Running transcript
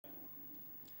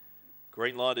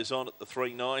Green light is on at the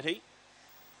 390.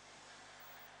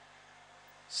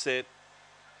 Set.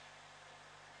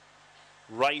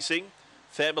 Racing.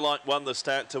 Fabolite won the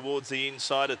start towards the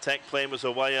inside. Attack Plan was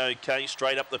away okay.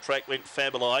 Straight up the track went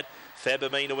Fabolite.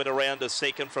 Fabamina went around a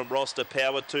second from Roster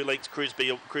Power. 2 lengths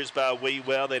Crisbar Wee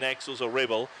Wow, then Axel's a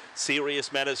Rebel.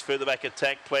 Serious Matters further back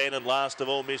Attack Plan, and last of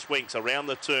all Miss Winks. Around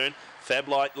the turn,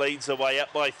 Fabolite leads the way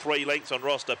up by 3 lengths on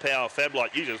Roster Power.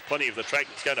 Fabolite uses plenty of the track.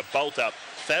 It's going to bolt up.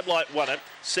 Fabolite won it.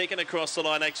 Second across the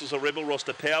line, Axel's a Rebel.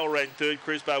 Roster Power ran third.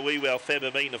 Crisbar Wee Wow,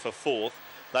 Fabamina for fourth.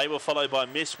 They were followed by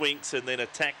Miss Winks and then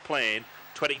Attack Plan.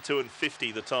 22 and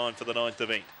 50 the time for the 9th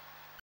event.